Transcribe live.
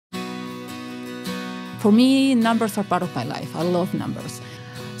For me, numbers are part of my life. I love numbers.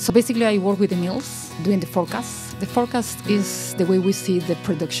 So basically, I work with the mills, doing the forecast. The forecast is the way we see the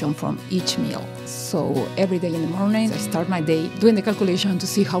production from each mill. So every day in the morning, I start my day doing the calculation to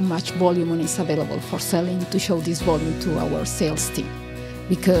see how much volume is available for selling, to show this volume to our sales team,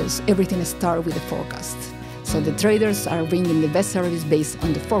 because everything starts with the forecast. So the traders are bringing the best service based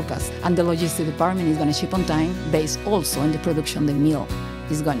on the forecast, and the logistics department is going to ship on time based also on the production the mill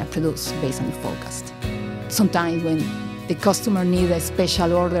is going to produce based on the forecast. Sometimes when the customer needs a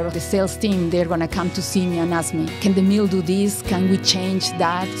special order, the sales team, they're going to come to see me and ask me, can the mill do this? Can we change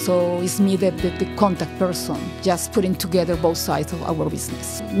that? So it's me, the contact person, just putting together both sides of our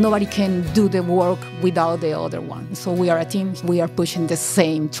business. Nobody can do the work without the other one. So we are a team. We are pushing the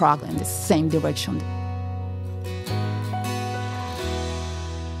same track in the same direction.